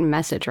an important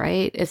message,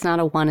 right? It's not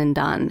a one and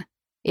done.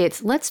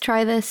 It's let's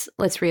try this,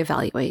 let's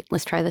reevaluate,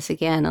 let's try this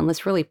again, and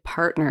let's really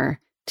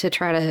partner to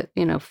try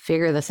to,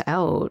 figure this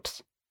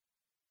out.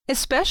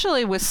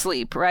 Especially with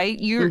sleep, right?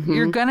 You're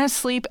going to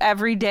sleep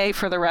every day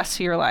for the rest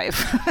of your life.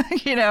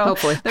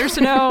 Hopefully. There's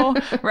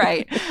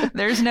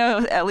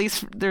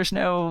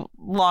no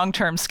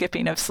long-term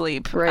skipping of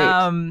sleep.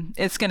 Right.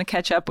 It's going to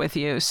catch up with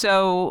you.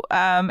 So,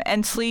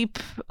 and sleep,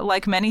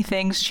 like many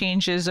things,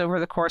 changes over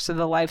the course of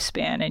the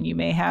lifespan, and you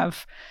may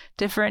have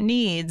different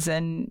needs,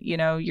 and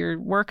your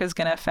work is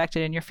going to affect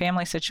it in your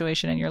family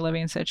situation and your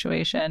living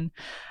situation.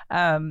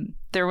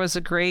 There was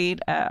a great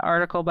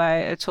article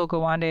by Atul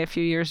Gawande a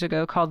few years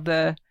ago called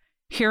 "The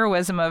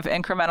Heroism of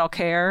Incremental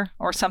Care"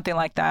 or something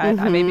like that.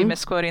 I may be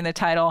misquoting the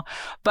title,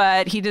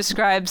 but he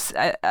describes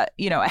a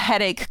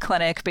headache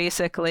clinic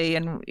basically.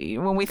 And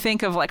when we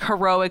think of like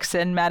heroics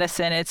in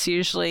medicine, it's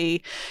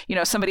usually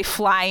somebody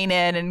flying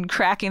in and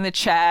cracking the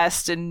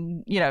chest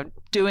and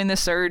doing the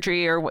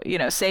surgery or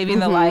saving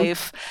the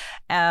life,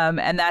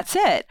 and that's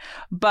it.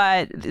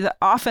 But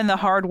often the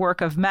hard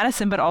work of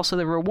medicine, but also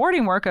the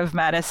rewarding work of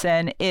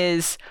medicine,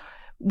 is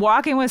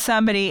walking with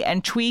somebody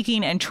and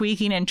tweaking and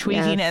tweaking and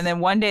tweaking. Yes. And then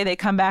one day they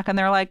come back and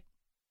they're like,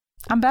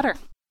 I'm better.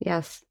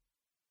 Yes.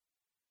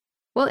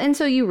 Well, and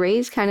so you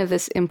raise kind of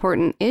this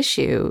important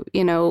issue,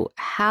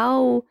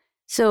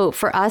 so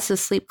for us as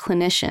sleep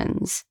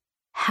clinicians,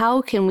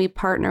 how can we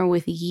partner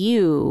with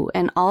you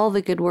and all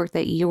the good work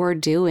that you're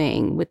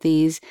doing with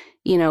these,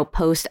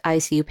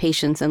 post-ICU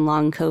patients and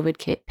long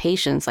COVID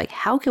patients? Like,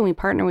 how can we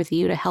partner with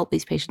you to help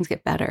these patients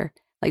get better?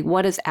 Like,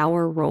 what is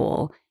our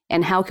role?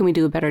 And how can we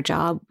do a better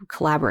job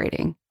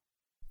collaborating?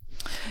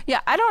 Yeah,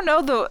 I don't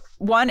know the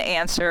one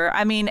answer.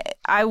 I mean,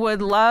 I would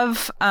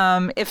love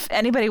if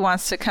anybody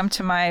wants to come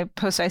to my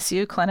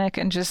post-ICU clinic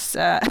and just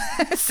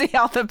see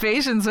all the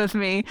patients with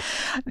me,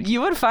 you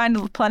would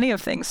find plenty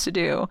of things to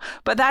do.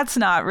 But that's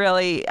not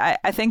really,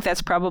 I think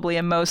that's probably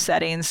in most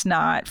settings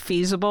not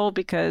feasible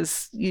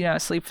because,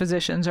 sleep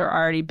physicians are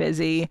already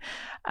busy.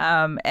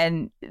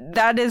 And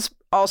that is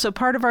also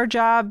part of our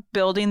job,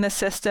 building the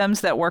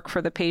systems that work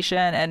for the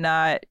patient and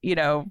not,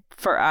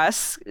 for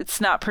us.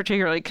 It's not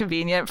particularly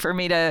convenient for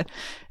me to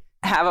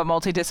have a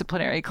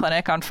multidisciplinary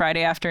clinic on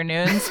Friday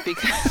afternoons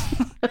because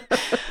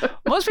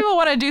most people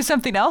want to do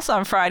something else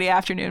on Friday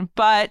afternoon,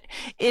 but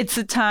it's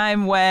a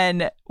time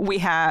when we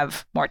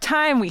have more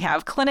time, we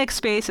have clinic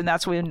space, and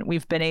that's when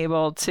we've been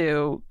able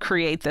to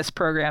create this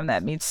program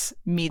that meets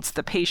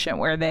the patient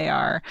where they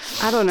are.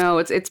 I don't know.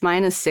 It's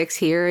 -6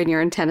 here and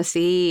you're in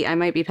Tennessee. I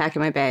might be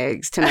packing my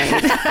bags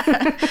tonight.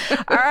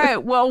 All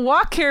right. Well,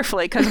 walk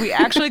carefully because we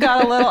actually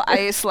got a little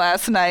ice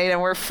last night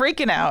and we're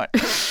freaking out.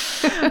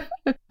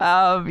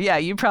 Yeah,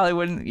 you probably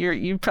wouldn't.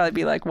 You'd probably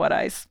be like, what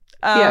ice?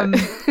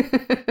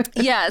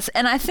 Yes.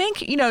 And I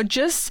think,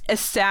 just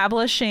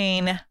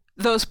establishing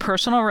those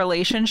personal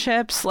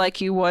relationships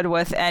like you would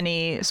with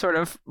any sort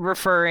of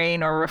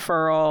referring or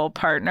referral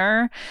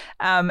partner,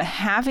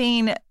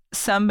 having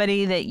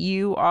somebody that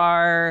you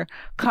are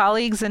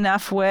colleagues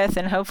enough with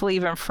and hopefully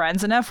even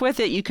friends enough with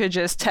that you could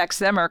just text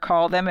them or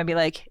call them and be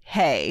like,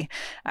 hey,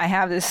 I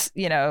have this,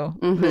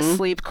 this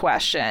sleep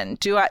question.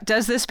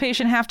 Does this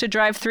patient have to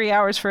drive 3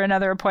 hours for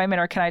another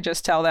appointment or can I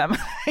just tell them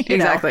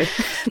exactly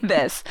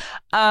this?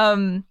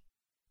 And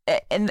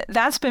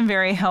that's been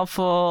very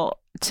helpful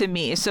to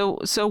me. So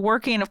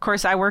working, of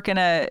course, I work in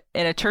a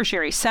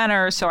tertiary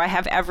center, so I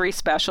have every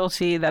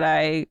specialty that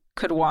I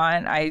could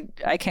want. I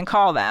can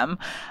call them.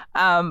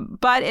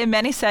 But in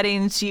many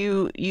settings,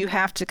 you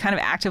have to kind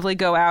of actively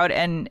go out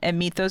and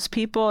meet those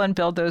people and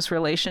build those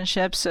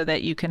relationships so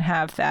that you can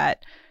have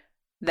that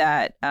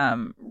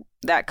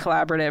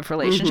collaborative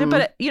relationship.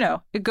 But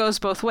it goes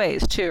both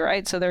ways too,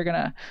 right? So they're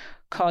gonna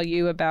call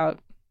you about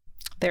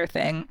their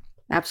thing.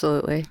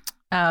 Absolutely.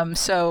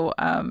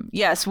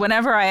 Yes,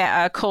 whenever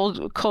I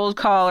cold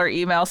call or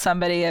email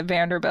somebody at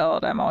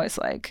Vanderbilt, I'm always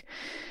like,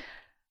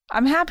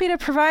 I'm happy to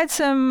provide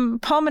some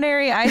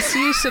pulmonary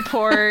ICU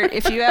support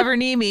if you ever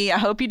need me. I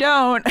hope you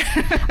don't.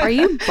 Are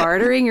you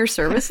bartering your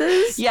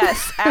services?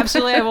 Yes,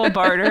 absolutely. I will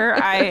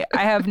barter. I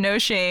have no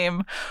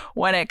shame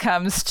when it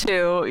comes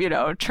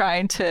to,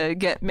 trying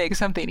to make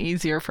something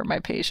easier for my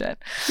patient.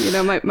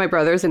 My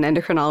brother's an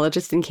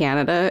endocrinologist in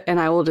Canada, and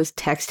I will just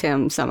text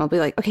him some. I'll be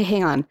like, okay,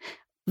 hang on.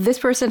 this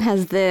person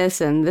has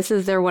this and this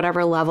is their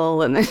whatever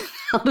level, and then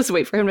I'll just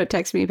wait for him to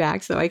text me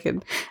back so I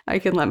can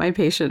let my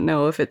patient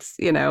know if it's,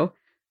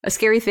 a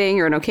scary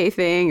thing or an okay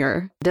thing,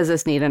 or does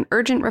this need an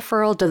urgent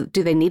referral?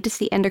 Do they need to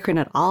see endocrine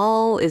at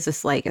all? Is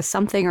this like a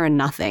something or a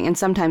nothing? And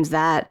sometimes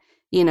that,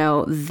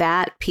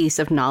 that piece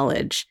of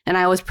knowledge, and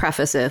I always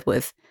preface it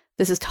with,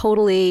 this is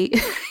totally,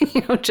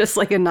 just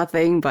like a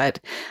nothing, but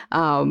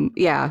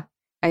yeah,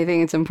 I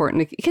think it's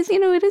important because,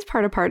 it is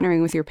part of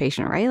partnering with your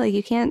patient, right? Like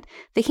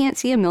they can't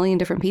see a million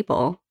different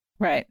people.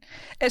 Right.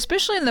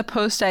 Especially in the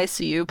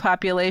post-ICU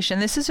population,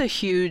 this is a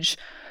huge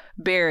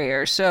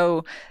barrier.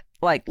 So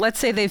like, let's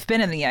say they've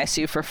been in the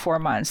ICU for 4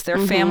 months. Their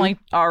family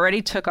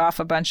already took off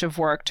a bunch of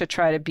work to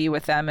try to be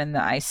with them in the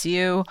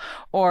ICU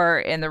or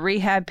in the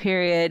rehab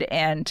period,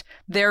 and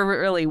they're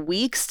really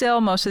weak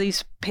still. Most of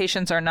these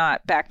patients are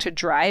not back to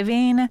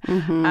driving.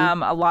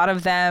 A lot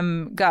of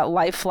them got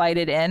life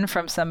flighted in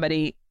from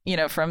somebody,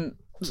 from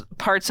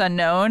parts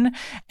unknown.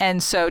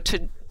 And so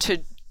to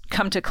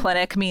come to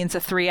clinic means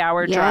a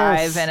 3-hour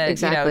drive and a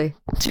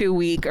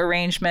 2-week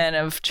arrangement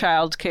of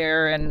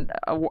childcare and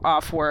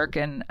off work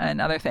and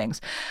other things.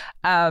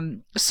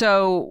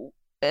 So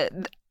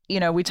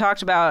we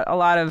talked about a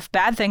lot of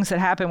bad things that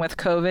happen with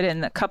COVID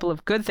and a couple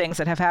of good things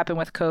that have happened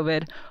with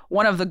COVID.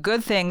 One of the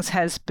good things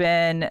has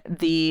been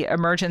the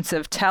emergence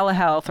of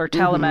telehealth or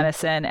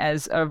telemedicine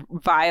as a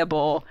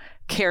viable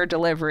care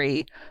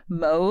delivery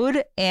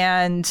mode,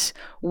 and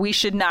we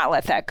should not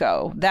let that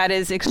go. That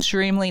is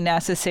extremely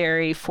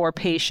necessary for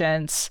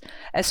patients,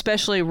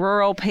 especially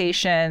rural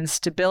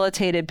patients,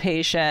 debilitated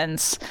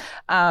patients,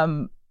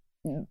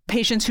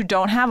 patients who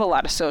don't have a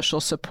lot of social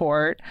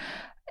support.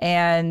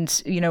 And,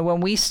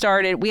 when we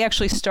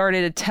actually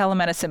started a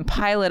telemedicine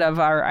pilot of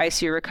our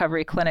ICU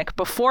recovery clinic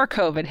before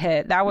COVID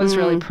hit. That was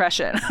really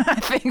prescient, I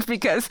think,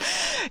 because,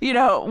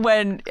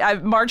 when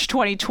March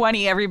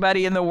 2020,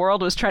 everybody in the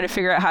world was trying to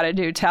figure out how to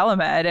do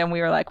telemed. And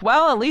we were like,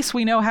 well, at least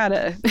we know how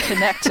to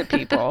connect to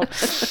people.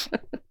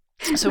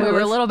 So we were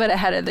a little bit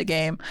ahead of the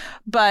game.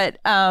 But,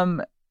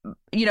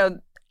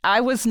 I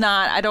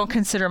don't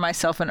consider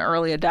myself an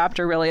early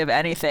adopter really of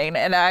anything.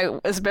 And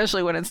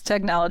especially when it's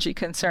technology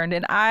concerned.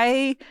 And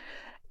I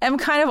am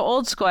kind of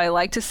old school. I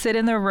like to sit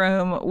in the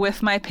room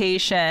with my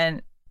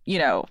patient,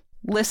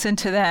 listen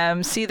to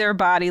them, see their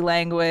body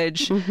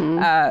language,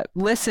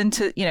 listen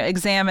to,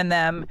 examine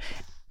them.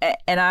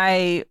 And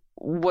I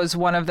was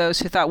one of those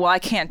who thought, well, I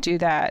can't do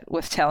that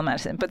with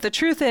telemedicine. But the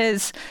truth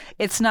is,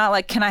 it's not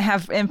like, can I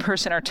have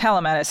in-person or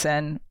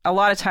telemedicine? A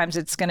lot of times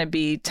it's going to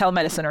be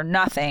telemedicine or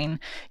nothing,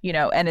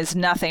 and is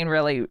nothing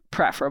really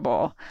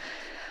preferable.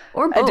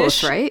 Or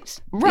both,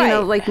 right? Right.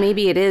 Like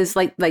maybe it is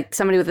like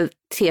somebody with a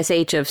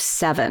TSH of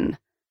 7,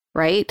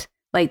 right?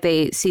 Like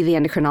they see the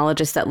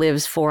endocrinologist that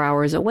lives 4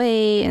 hours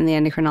away, and the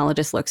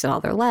endocrinologist looks at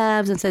all their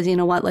labs and says, you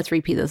know what, let's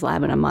repeat this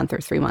lab in a month or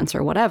 3 months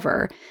or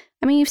whatever.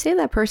 I mean, you've saved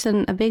that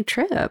person a big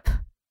trip.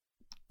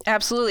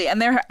 Absolutely.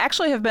 And there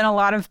actually have been a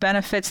lot of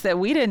benefits that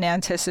we didn't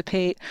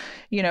anticipate.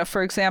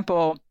 For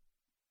example,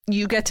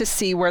 you get to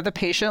see where the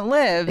patient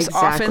lives.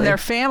 Exactly. Often their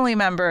family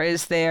member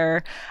is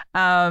there.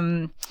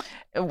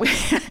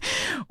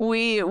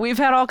 We've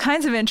had all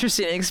kinds of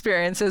interesting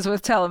experiences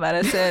with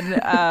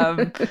telemedicine,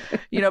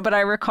 but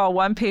I recall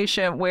one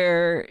patient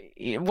where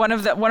one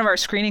of our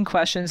screening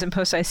questions in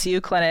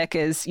post-ICU clinic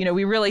is,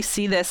 we really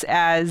see this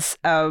as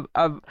a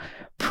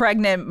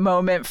pregnant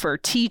moment for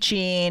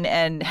teaching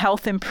and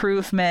health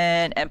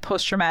improvement and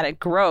post-traumatic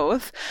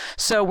growth.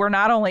 So we're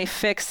not only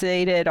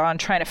fixated on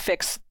trying to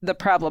fix the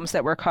problems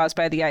that were caused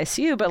by the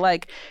ICU,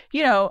 but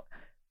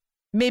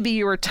maybe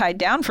you were tied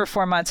down for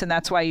 4 months and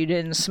that's why you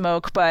didn't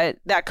smoke, but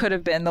that could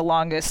have been the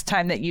longest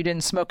time that you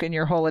didn't smoke in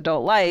your whole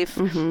adult life.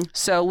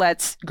 So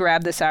let's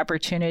grab this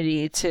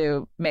opportunity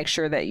to make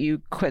sure that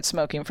you quit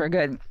smoking for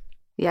good.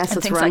 Yes,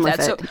 let's run with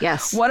it. So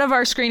yes. One of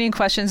our screening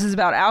questions is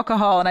about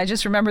alcohol. And I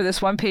just remember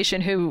this one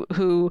patient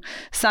who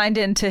signed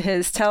into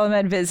his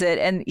telemed visit,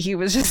 and he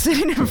was just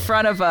sitting in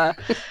front of a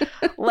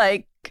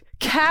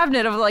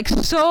cabinet of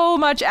so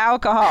much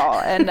alcohol.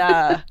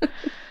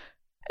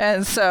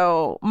 And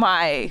so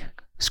my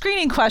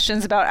screening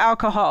questions about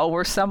alcohol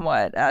were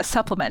somewhat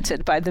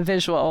supplemented by the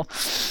visual.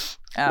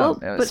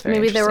 But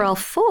maybe they were all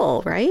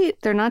full, right?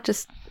 They're not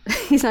just,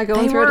 he's not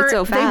going through it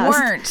so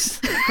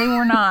fast. They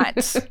were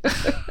not.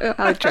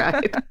 I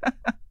tried.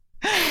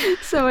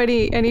 So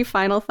any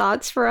final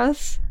thoughts for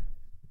us?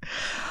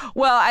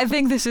 Well, I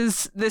think this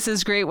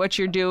is great what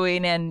you're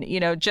doing. And,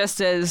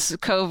 just as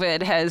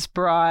COVID has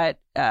brought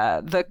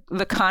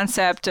the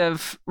concept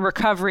of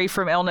recovery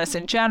from illness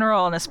in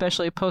general, and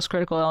especially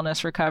post-critical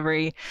illness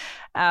recovery,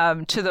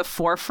 to the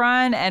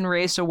forefront and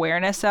raised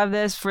awareness of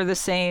this for the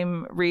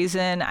same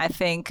reason, I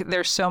think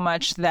there's so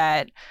much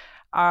that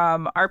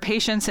our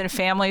patients and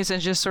families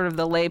and just sort of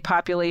the lay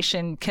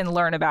population can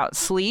learn about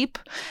sleep.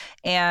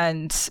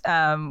 And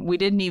we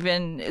didn't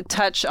even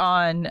touch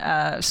on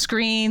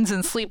screens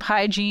and sleep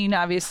hygiene.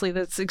 Obviously,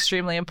 that's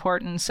extremely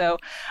important. So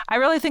I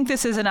really think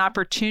this is an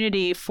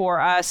opportunity for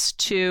us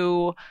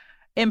to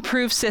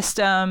improve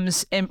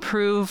systems,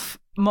 improve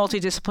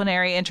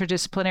multidisciplinary,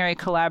 interdisciplinary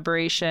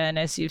collaboration,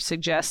 as you've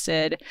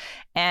suggested,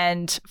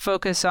 and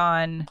focus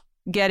on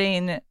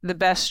getting the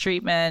best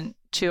treatment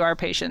to our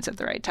patients at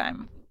the right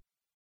time.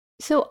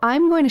 So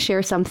I'm going to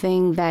share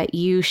something that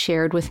you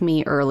shared with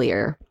me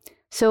earlier.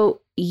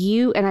 So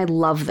you, and I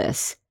love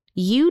this,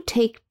 you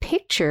take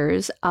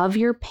pictures of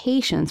your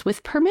patients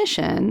with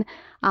permission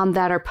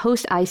that are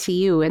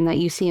post-ICU and that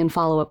you see in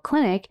follow-up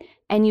clinic,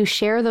 and you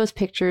share those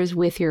pictures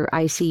with your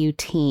ICU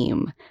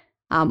team.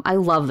 I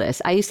love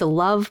this. I used to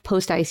love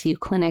post-ICU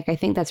clinic. I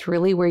think that's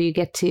really where you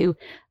get to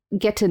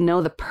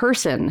know the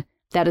person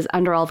that is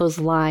under all those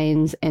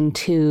lines and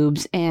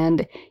tubes,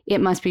 and it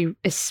must be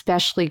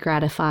especially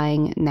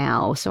gratifying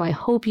now. So I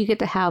hope you get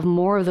to have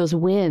more of those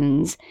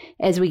wins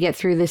as we get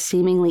through this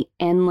seemingly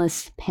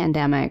endless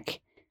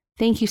pandemic.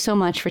 Thank you so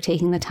much for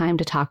taking the time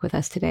to talk with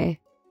us today.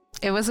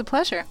 It was a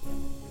pleasure.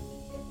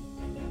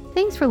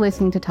 Thanks for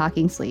listening to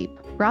Talking Sleep,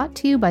 brought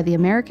to you by the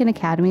American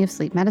Academy of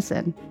Sleep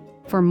Medicine.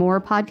 For more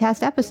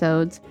podcast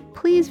episodes,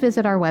 please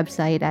visit our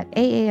website at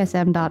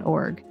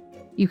aasm.org.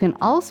 You can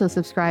also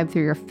subscribe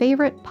through your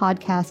favorite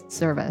podcast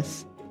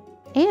service.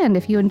 And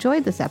if you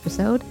enjoyed this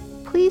episode,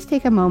 please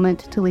take a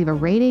moment to leave a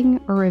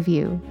rating or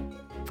review.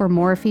 For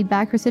more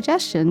feedback or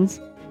suggestions,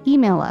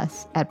 email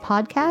us at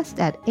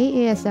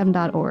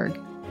podcast@aasm.org.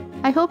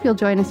 I hope you'll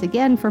join us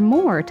again for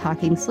more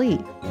Talking Sleep.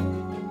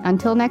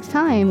 Until next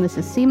time, this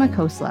is Seema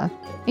Khosla,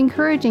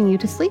 encouraging you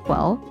to sleep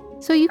well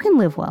so you can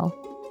live well.